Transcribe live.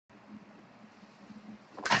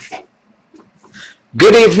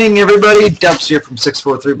Good evening, everybody. Dubs here from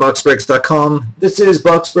 643boxbreaks.com. This is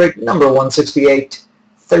box break number 168,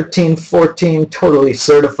 1314, totally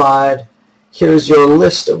certified. Here's your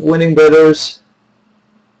list of winning bidders.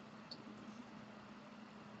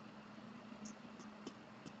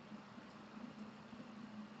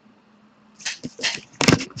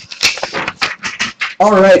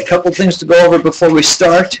 All right, couple things to go over before we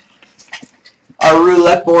start. Our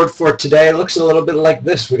roulette board for today looks a little bit like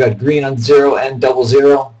this. We got green on 0 and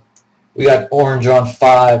 00. We got orange on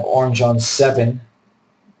 5, orange on 7.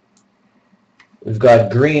 We've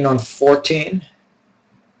got green on 14,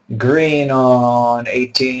 green on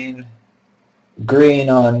 18, green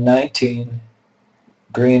on 19,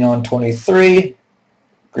 green on 23,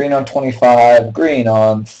 green on 25, green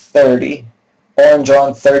on 30, orange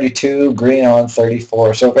on 32, green on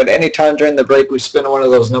 34. So if at any time during the break we spin one of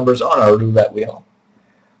those numbers on our roulette wheel,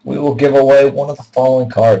 we will give away one of the following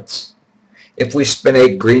cards. If we spin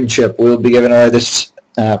a green chip, we will be giving away this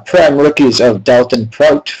Prime Rookies of Dalton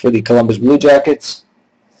Prout for the Columbus Blue Jackets.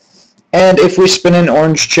 And if we spin an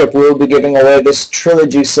orange chip, we will be giving away this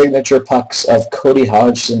Trilogy Signature Pucks of Cody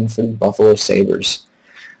Hodgson for the Buffalo Sabres.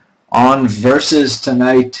 On Versus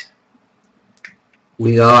tonight,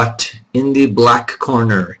 we got in the black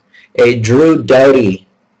corner a Drew Doughty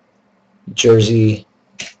jersey,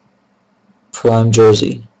 Prime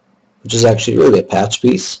jersey, which is actually really a patch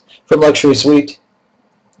piece from Luxury Suite.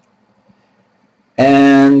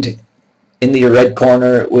 And in the red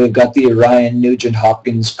corner, we've got the Ryan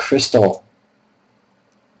Nugent-Hopkins Crystal.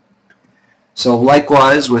 So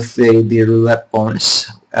likewise with the roulette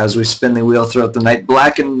bonus, as we spin the wheel throughout the night,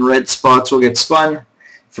 black and red spots will get spun.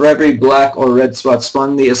 For every black or red spot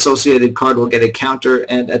spun, the associated card will get a counter,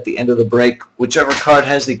 and at the end of the break, whichever card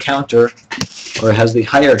has the counter or has the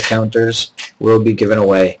higher counters will be given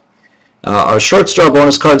away. Our short straw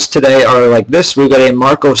bonus cards today are like this. We've got a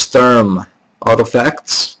Marco Sturm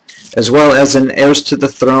Autofacts, as well as an Heirs to the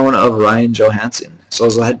Throne of Ryan Johansson. So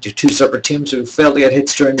as I had two separate teams who failed to get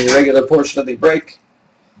hits during the regular portion of the break.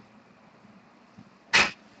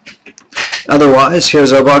 Otherwise,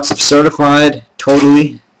 here's our box of certified,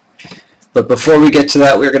 totally. But before we get to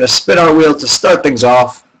that, we're going to spin our wheel to start things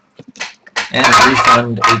off and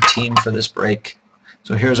refund a team for this break.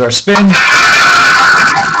 So here's our spin.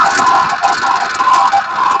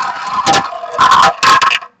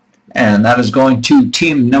 And that is going to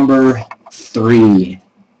team number 3.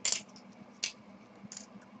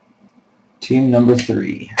 Team number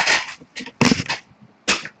 3.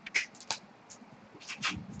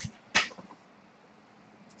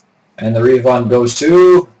 And the refund goes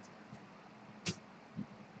to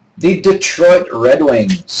the Detroit Red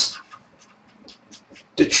Wings.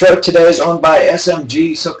 Detroit today is owned by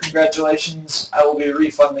SMG, so congratulations. I will be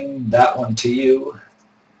refunding that one to you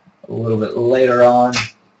a little bit later on.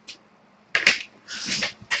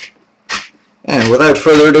 And without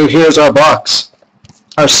further ado, here's our box.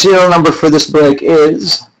 Our serial number for this break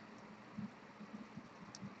is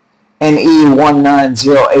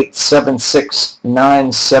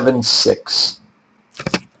NE190876976.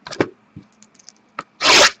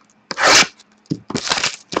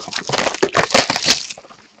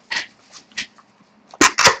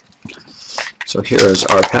 So here is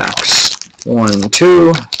our packs. 1,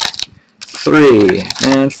 2, 3,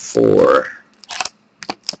 and 4.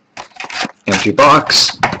 Empty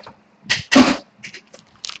box.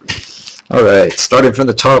 Alright, starting from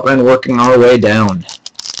the top and working our way down.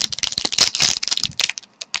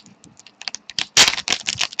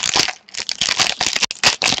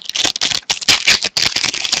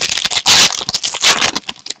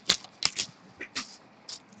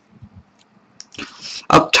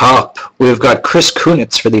 Up top, we've got Chris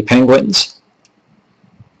Kunitz for the Penguins.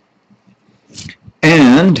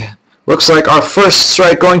 And looks like our first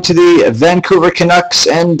strike going to the Vancouver Canucks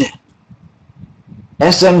and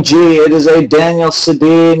SMG. It is a Daniel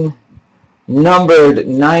Sedin, numbered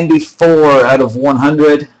 94 out of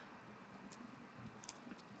 100.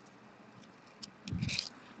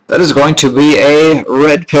 That is going to be a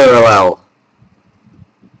red parallel.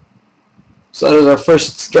 So that is our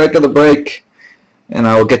first strike of the break. And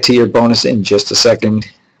I will get to your bonus in just a second.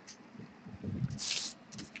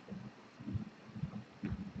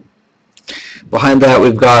 Behind that,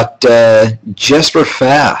 we've got Jesper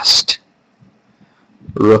Fast,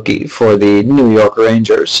 rookie for the New York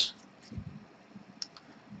Rangers.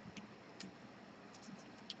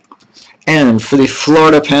 And for the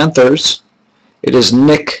Florida Panthers, it is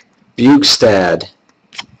Nick Bjugstad,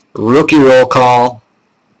 rookie roll call,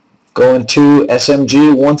 going to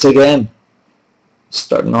SMG once again.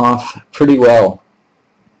 Starting off pretty well.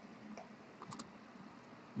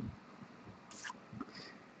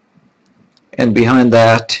 And behind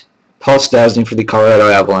that, Paul Stastny for the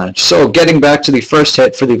Colorado Avalanche. So getting back to the first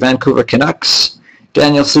hit for the Vancouver Canucks,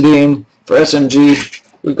 Daniel Sedin for SMG.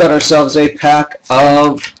 We've got ourselves a pack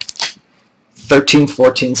of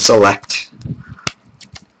 13-14 Select.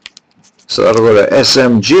 So that'll go to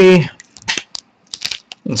SMG,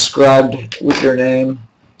 inscribed with your name.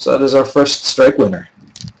 So that is our first strike winner.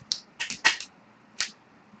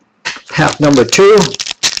 Pack number 2.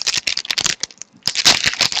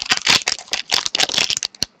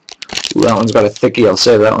 Ooh, that one's got a thickie. I'll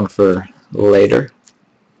save that one for later.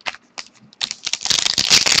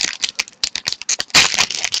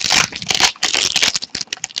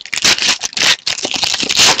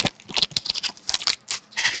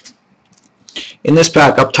 In this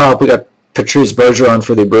pack up top, we got Patrice Bergeron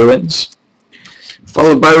for the Bruins,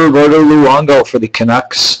 followed by Roberto Luongo for the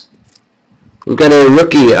Canucks. We've got a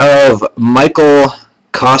rookie of Michael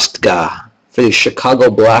Kostka for the Chicago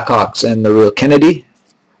Blackhawks and the Real Kennedy.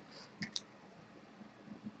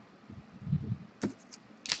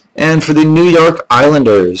 And for the New York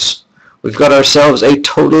Islanders, we've got ourselves a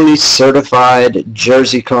totally certified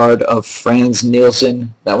jersey card of Franz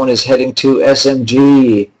Nielsen. That one is heading to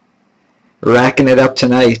SMG. Racking it up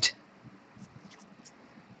tonight.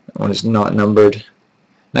 That one is not numbered.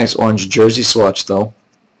 Nice orange jersey swatch though.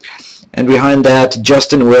 And behind that,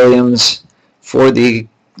 Justin Williams for the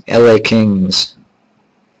LA Kings.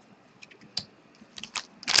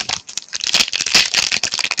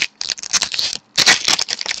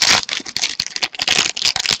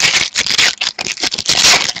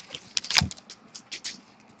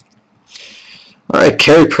 Alright,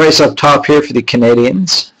 Carey Price up top here for the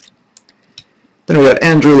Canadiens. Then we got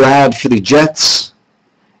Andrew Ladd for the Jets.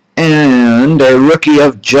 And a rookie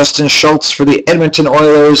of Justin Schultz for the Edmonton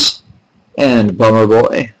Oilers. And Bummer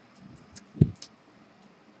Boy.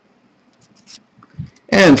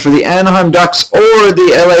 And for the Anaheim Ducks or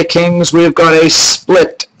the LA Kings, we've got a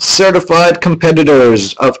split certified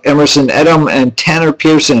competitors of Emerson Edom and Tanner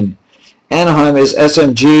Pearson. Anaheim is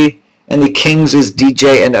SMG, and the Kings is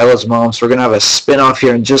DJ and Ellis Mom. So we're going to have a spin-off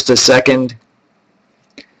here in just a second.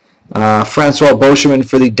 Francois Beauchemin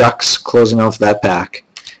for the Ducks, closing off that pack.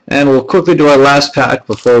 And we'll quickly do our last pack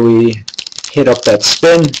before we hit up that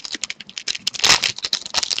spin.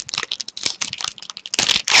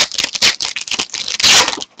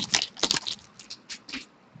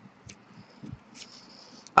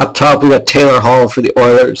 Up top, we got Taylor Hall for the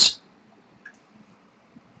Oilers.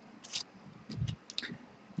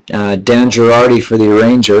 Dan Girardi for the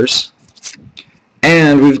Rangers.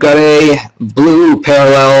 And we've got a blue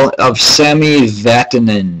parallel of Sami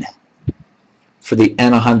Vatanen for the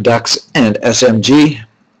Anaheim Ducks and SMG.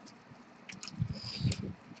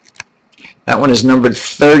 That one is numbered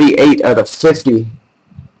 38 out of 50.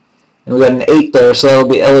 And we got an 8 there, so that'll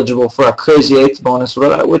be eligible for a Crazy 8th bonus,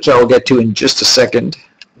 which I will get to in just a second.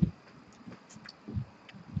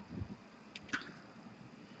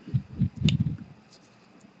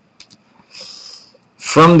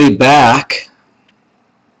 From the back,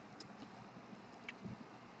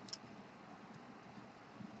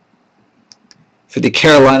 for the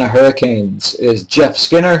Carolina Hurricanes is Jeff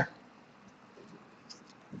Skinner.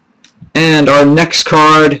 And our next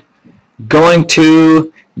card going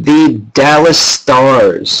to the Dallas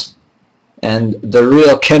Stars and the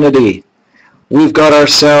Real Kennedy. We've got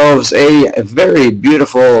ourselves a very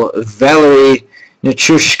beautiful Valerie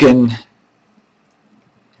Nichushkin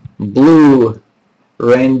blue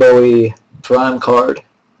rainbowy prime card.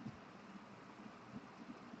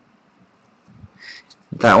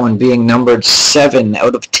 That one being numbered 7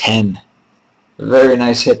 out of 10. Very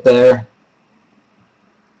nice hit there.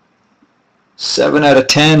 7 out of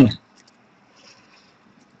 10.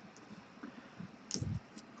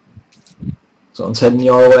 So it's heading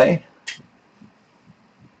your way.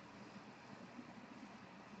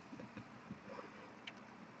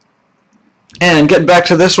 And getting back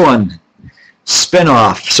to this one.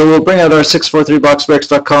 Spin-off. So we'll bring out our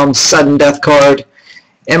 643boxbreaks.com sudden death card.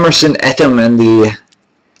 Emerson Edom and the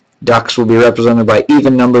Ducks will be represented by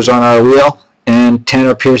even numbers on our wheel, and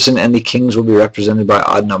Tanner Pearson and the Kings will be represented by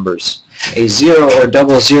odd numbers. A 0 or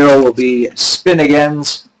double 0 will be spin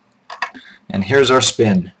agains, and here's our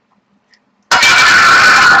spin.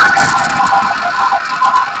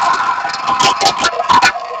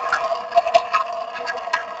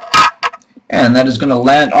 And that is going to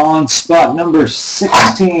land on spot number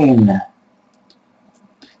 16.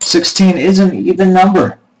 16 is an even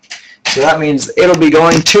number. So that means it'll be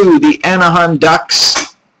going to the Anaheim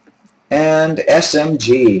Ducks and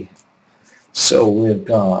SMG. So we've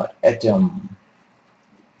got Edom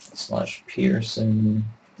 / Pearson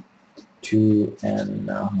to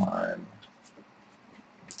Anaheim.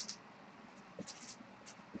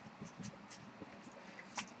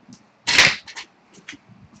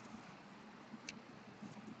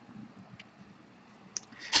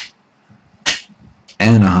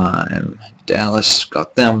 Anaheim. Dallas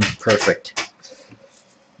got them. Perfect.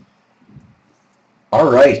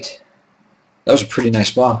 All right. That was a pretty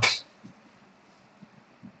nice box.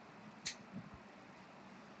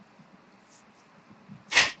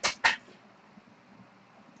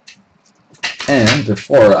 And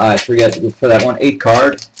before I forget, for that 1/8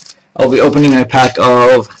 card, I'll be opening a pack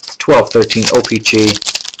of 12-13 OPG.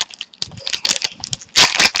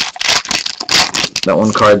 That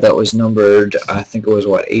one card that was numbered, I think it was,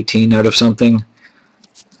 what, 18 out of something?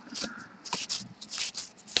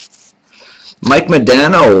 Mike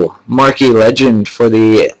Modano, marquee legend for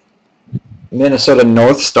the Minnesota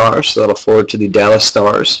North Stars, so that'll forward to the Dallas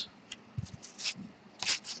Stars.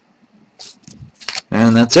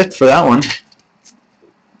 And that's it for that one.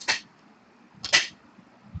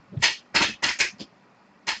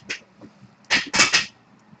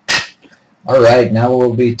 Alright, now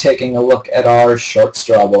we'll be taking a look at our short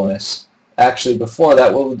straw bonus. Actually, before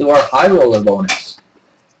that, we'll do our high roller bonus.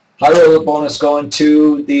 High roller bonus going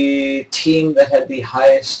to the team that had the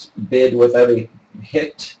highest bid without a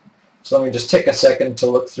hit. So let me just take a second to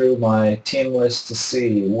look through my team list to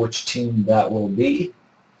see which team that will be.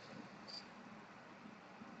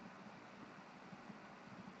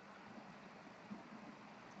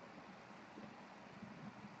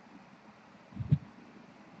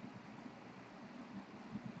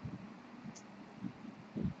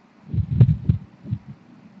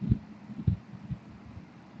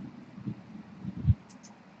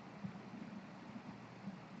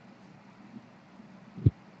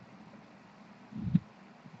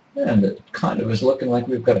 And it kind of is looking like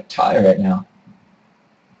we've got a tie right now.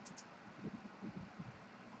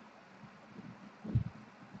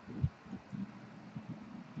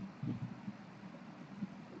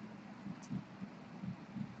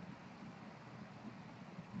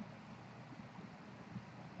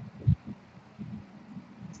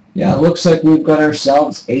 Yeah, it looks like we've got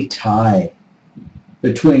ourselves a tie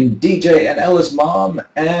between DJ and Ella's mom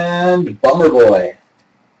and Bummer Boy.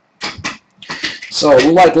 So,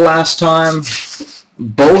 like last time,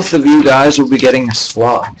 both of you guys will be getting a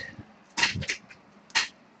slot.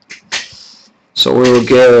 So we will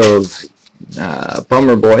give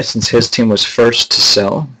Bummer Boy, since his team was first to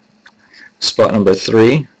sell, spot number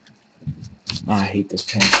 3. Oh, I hate this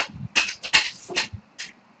pen.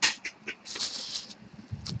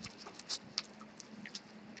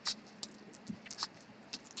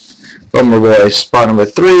 Bummer Boy, spot number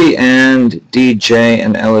 3, and DJ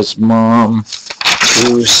and Ella's mom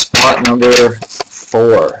to spot number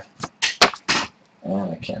 4.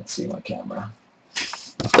 Oh, I can't see my camera.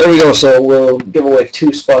 There we go, so we'll give away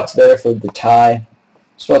 2 spots there for the tie.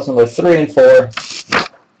 Spots number 3 and 4.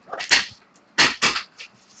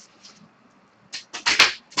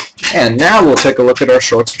 And now we'll take a look at our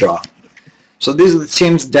short straw. So these are the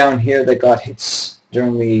teams down here that got hits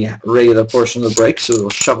during the regular portion of the break, so we'll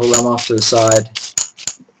shuffle them off to the side.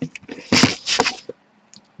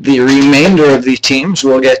 The remainder of the teams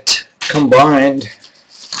will get combined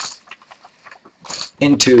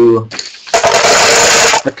into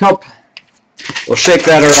a cup. We'll shake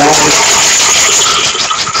that around.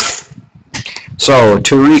 So,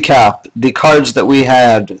 to recap, the cards that we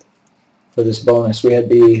had for this bonus, we had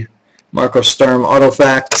the Marco Sturm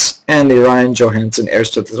Autofacts and the Ryan Johansson Heirs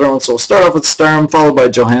to the Throne. So we'll start off with Sturm, followed by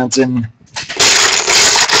Johansson.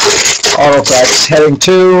 Autofacts heading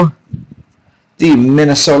to the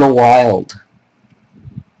Minnesota Wild.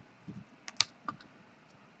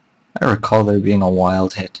 I recall there being a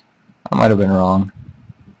Wild hit. I might have been wrong.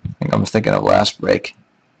 I think I'm thinking of last break.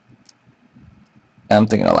 I'm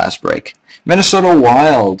thinking of last break. Minnesota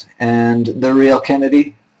Wild and the Real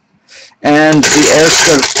Kennedy. And the Heirs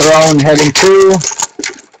to the Throne heading to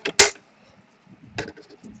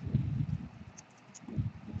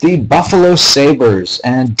the Buffalo Sabres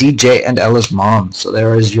and DJ and Ella's mom. So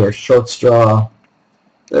there is your short straw.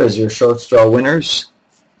 There's your short straw winners.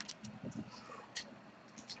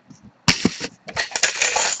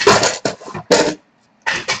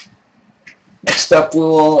 Next up,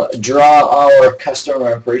 we'll draw our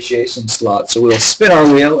customer appreciation slot. So we'll spin our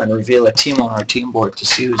wheel and reveal a team on our team board to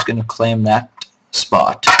see who's going to claim that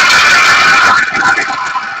spot.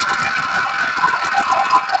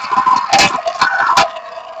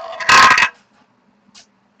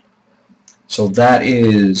 So that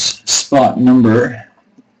is spot number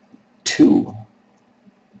 2.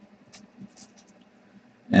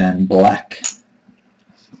 And black.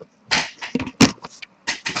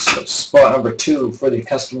 So spot number 2 for the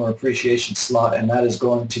customer appreciation slot, and that is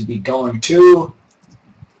going to be going to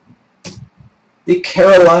the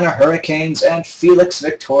Carolina Hurricanes and Felix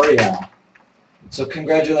Victoria. So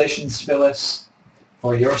congratulations, Phyllis.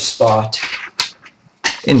 for your spot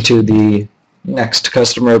into the next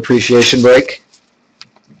customer appreciation break.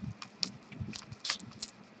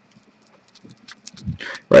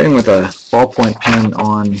 Writing with a ballpoint pen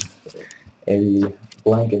on a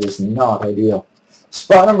blanket is not ideal.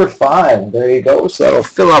 Spot number 5, there you go. So that'll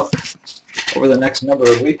fill up over the next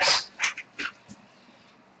number of weeks.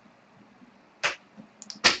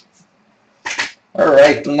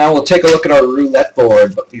 Alright, now we'll take a look at our roulette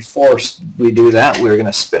board, but before we do that, we're going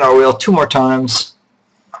to spin our wheel 2 more times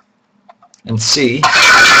and see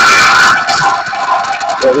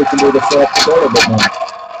what we can do to fill up the board a bit more.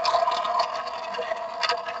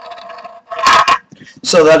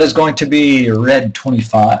 So that is going to be red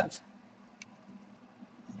 25.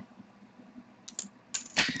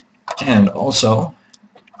 And also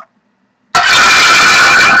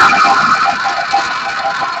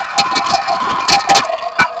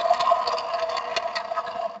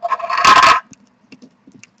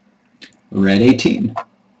red 18.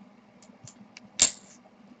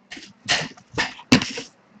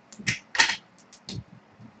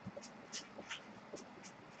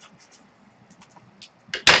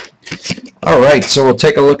 Alright, so we'll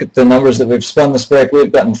take a look at the numbers that we've spun this break.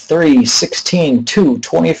 We've gotten 3, 16, 2,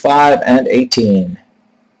 25, and 18.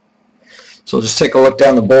 So we'll just take a look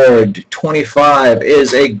down the board. 25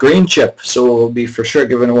 is a green chip, so we'll be for sure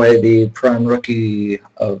giving away the Prime Rookie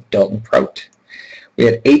of Dalton Prout. We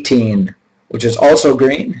had 18, which is also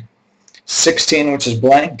green, 16, which is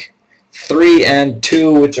blank, 3 and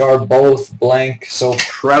 2, which are both blank, so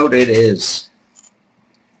Prout it is.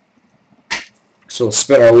 So we'll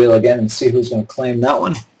spin our wheel again and see who's going to claim that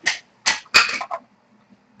one.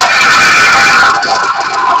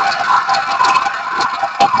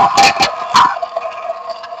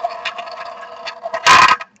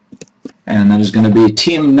 And that is going to be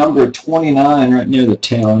team number 29 right near the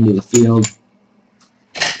tail end of the field.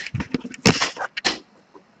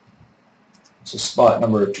 So spot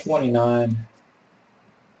number 29.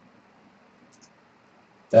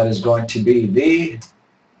 That is going to be the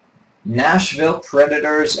Nashville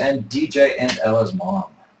Predators and DJ and Ella's mom.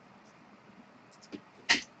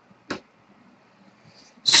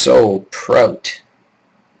 So Prout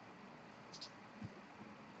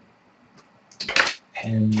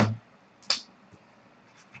and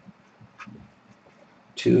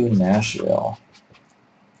to Nashville.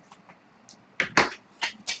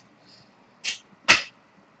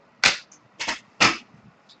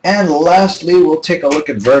 And lastly, we'll take a look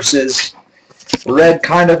at versus. Red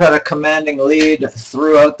kind of had a commanding lead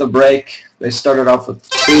throughout the break. They started off with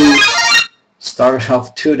 2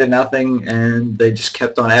 to nothing, and they just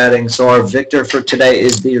kept on adding. So our victor for today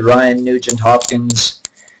is the Ryan Nugent-Hopkins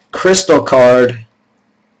Crystal card.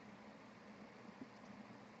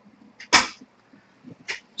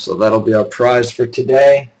 So that'll be our prize for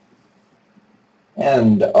today.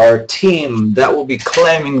 And our team that will be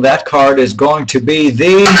claiming that card is going to be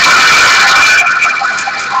the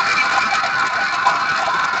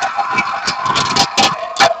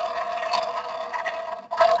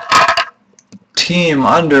team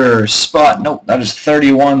under spot, nope, that is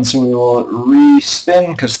 31, so we will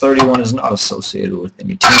re-spin because 31 is not associated with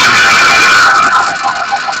any team.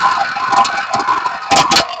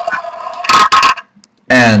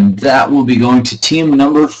 And that will be going to team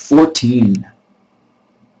number 14.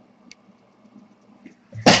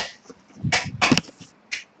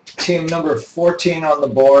 Team number 14 on the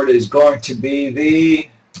board is going to be the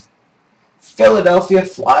Philadelphia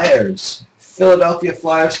Flyers. Philadelphia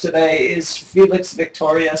Flyers today is Felix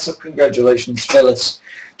Victoria, so congratulations, Phyllis.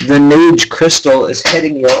 The Nuge Crystal is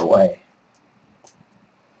heading your way.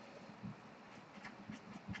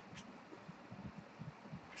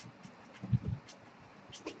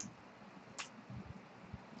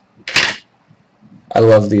 I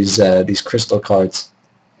love these crystal cards.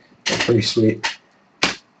 They're pretty sweet.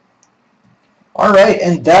 All right,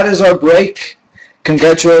 and that is our break.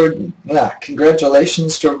 Congratulations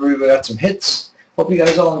to everybody who got some hits. Hope you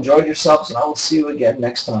guys all enjoyed yourselves, and I will see you again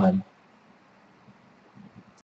next time.